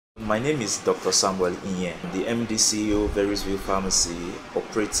My name is Dr. Samuel Iyen, the MD CEO Veris Ville Pharmacy,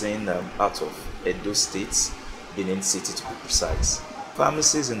 operating out of Edo State, Benin City to be precise.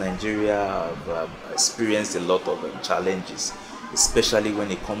 Pharmacies in Nigeria have experienced a lot of challenges, especially when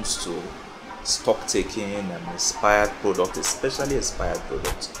it comes to stock taking and expired products, especially expired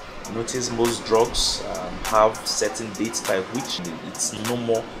products. Notice most drugs have certain dates by which it's no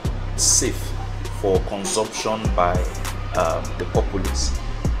more safe for consumption by the populace.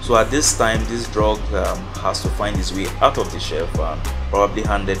 So at this time, this drug has to find its way out of the shelf and probably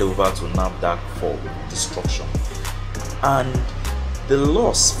handed over to NAFDAC for destruction. And the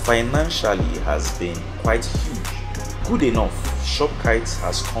loss financially has been quite huge. Good enough, Shopkite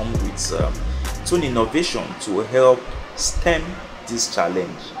has come with an innovation to help stem this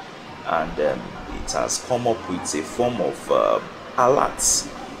challenge, and it has come up with a form of alerts.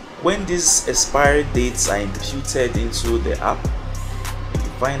 When these expiry dates are imputed into the app,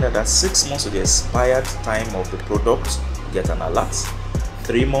 find out that 6 months to the expired time of the product, you get an alert.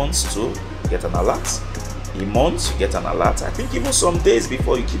 3 months to get an alert. A month, you get an alert. I think even some days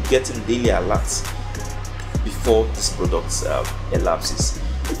before, you keep getting daily alerts before this product elapses.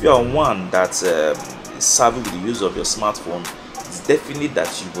 If you are one that is savvy with the use of your smartphone, it's definitely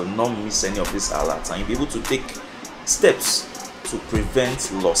that you will not miss any of these alerts, and you'll be able to take steps to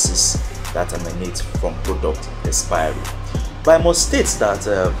prevent losses that emanate from product expiry. But I must state that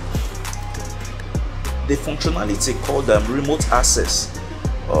the functionality called remote access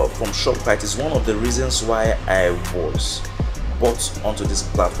from Shopkite is one of the reasons why I was brought onto this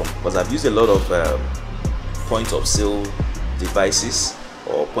platform, because I've used a lot of point of sale devices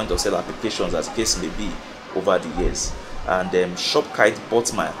or point of sale applications, as the case may be, over the years, and Shopkite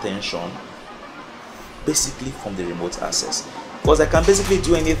brought my attention basically from the remote access, because I can basically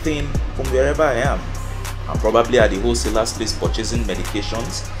do anything from wherever I am. I'm probably at the wholesaler's place purchasing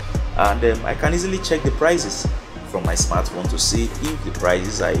medications, and I can easily check the prices from my smartphone to see if the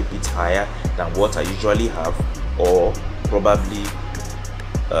prices are a bit higher than what I usually have, or probably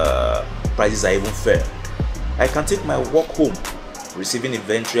prices are even fair. I can take my work home, receiving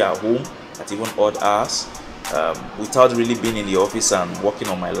inventory at home at even odd hours, without really being in the office and working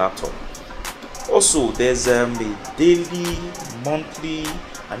on my laptop. Also, there's a daily, monthly,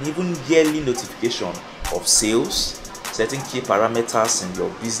 and even yearly notification of sales, certain key parameters in your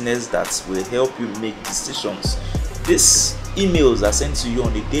business that will help you make decisions. These emails are sent to you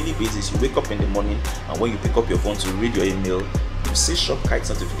on a daily basis. You wake up in the morning, and when you pick up your phone to read your email, you see Shopkite's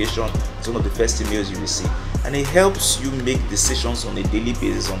notification. It's one of the first emails you will see, and it helps you make decisions on a daily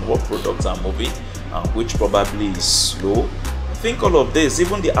basis on what products are moving and which probably is slow. Think all of this,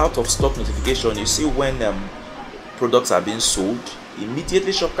 even the out of stock notification, you see when products are being sold,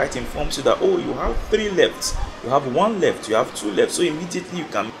 immediately Shopkite informs you that, oh, you have 3 left, you have 1 left, you have 2 left. So immediately you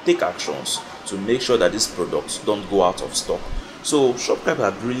can take actions to make sure that these products don't go out of stock. So Shopkite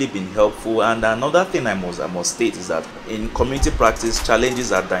has really been helpful. And another thing I must state is that in community practice,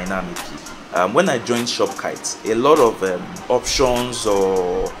 challenges are dynamic. When I joined Shopkite, a lot of options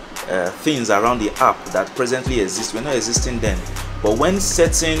or things around the app that presently exist were not existing then. But when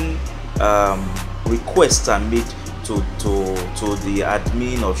certain requests are made to the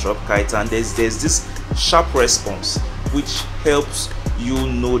admin of Shopkite, and there's this sharp response which helps you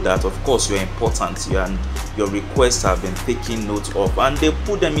know that of course you're important and your requests have been taken note of, and they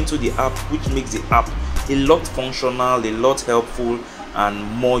put them into the app, which makes the app a lot functional, a lot helpful, and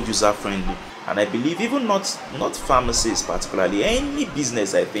more user friendly. And I believe even not pharmacies particularly, any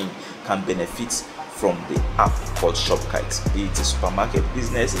business I think can benefit from the app called Shopkite, be it a supermarket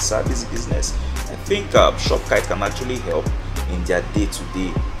business, a service business. I think Shopkite can actually help in their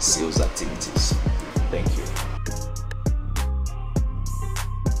day-to-day sales activities. Thank you.